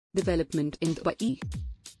Development in Dubai.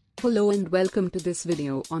 Hello and welcome to this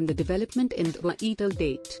video on the development in Dubai till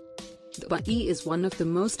date. Dubai is one of the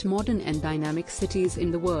most modern and dynamic cities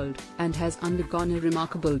in the world, and has undergone a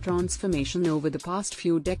remarkable transformation over the past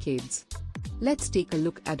few decades. Let's take a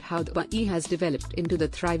look at how Dubai has developed into the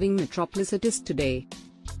thriving metropolis it is today.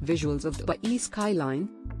 Visuals of Dubai skyline.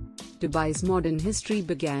 Dubai's modern history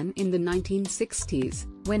began in the 1960s,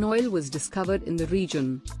 when oil was discovered in the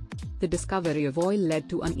region. The discovery of oil led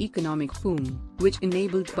to an economic boom, which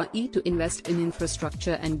enabled Dubai to invest in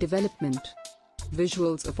infrastructure and development.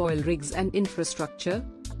 Visuals of oil rigs and infrastructure.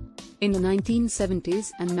 In the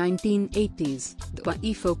 1970s and 1980s,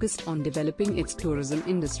 Dubai focused on developing its tourism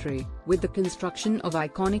industry, with the construction of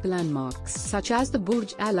iconic landmarks such as the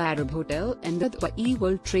Burj Al Arab Hotel and the Dubai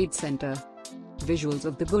World Trade Center. Visuals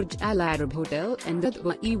of the Burj Al Arab Hotel and the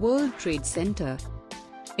Dubai World Trade Center.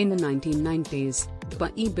 In the 1990s,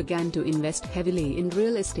 Dubai began to invest heavily in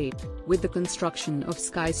real estate, with the construction of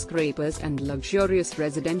skyscrapers and luxurious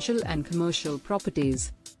residential and commercial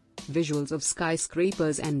properties. Visuals of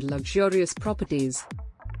skyscrapers and luxurious properties.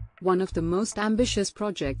 One of the most ambitious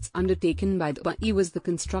projects undertaken by Dubai was the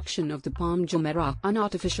construction of the Palm Jumeirah, an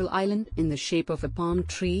artificial island in the shape of a palm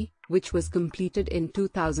tree, which was completed in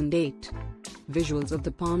 2008. Visuals of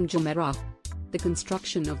the Palm Jumeirah. The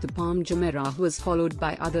construction of the Palm Jumeirah was followed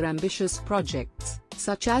by other ambitious projects,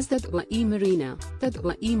 such as the Dubai Marina, the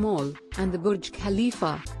Dubai Mall, and the Burj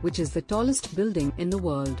Khalifa, which is the tallest building in the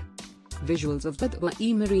world. Visuals of the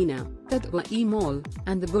Dubai Marina, the Dubai Mall,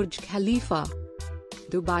 and the Burj Khalifa.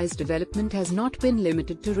 Dubai's development has not been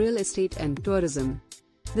limited to real estate and tourism.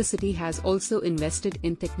 The city has also invested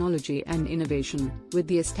in technology and innovation, with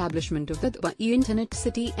the establishment of the Dubai Internet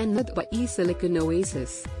City and the Dubai Silicon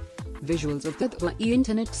Oasis. Visuals of the Dubai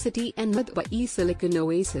Internet City and the Dubai Silicon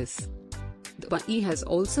Oasis. Dubai has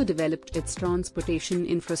also developed its transportation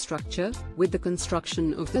infrastructure, with the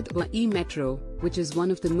construction of the Dubai Metro, which is one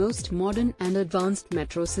of the most modern and advanced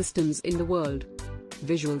metro systems in the world.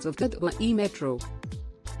 Visuals of the Dubai Metro.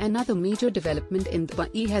 Another major development in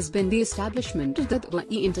Dubai has been the establishment of the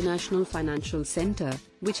Dubai International Financial Center,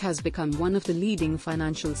 which has become one of the leading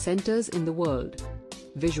financial centers in the world.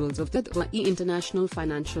 Visuals of the Dubai International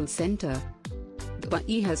Financial Center.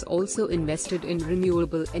 Dubai has also invested in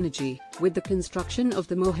renewable energy, with the construction of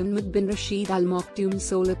the Mohammed bin Rashid Al Maktoum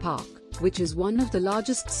Solar Park, which is one of the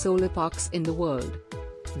largest solar parks in the world.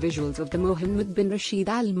 Visuals of the Mohammed bin Rashid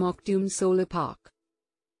Al Maktoum Solar Park.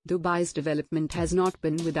 Dubai's development has not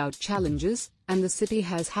been without challenges, and the city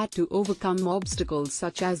has had to overcome obstacles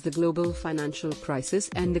such as the global financial crisis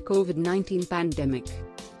and the COVID-19 pandemic.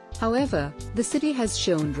 However, the city has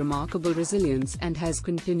shown remarkable resilience and has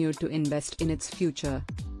continued to invest in its future.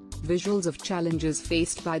 Visuals of challenges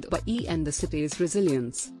faced by Dubai and the city's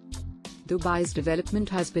resilience. Dubai's development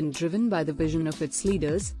has been driven by the vision of its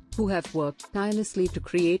leaders, who have worked tirelessly to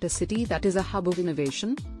create a city that is a hub of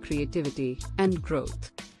innovation, creativity, and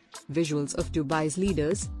growth. Visuals of Dubai's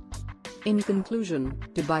leaders. In conclusion,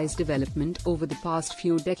 Dubai's development over the past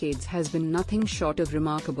few decades has been nothing short of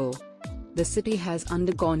remarkable. The city has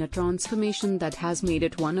undergone a transformation that has made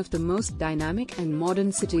it one of the most dynamic and modern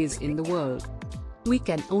cities in the world. We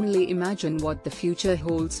can only imagine what the future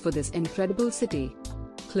holds for this incredible city.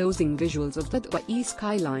 Closing visuals of the Dubai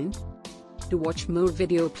skyline. To watch more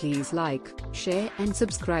video, please like, share and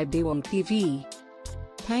subscribe Dewang TV.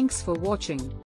 Thanks for watching.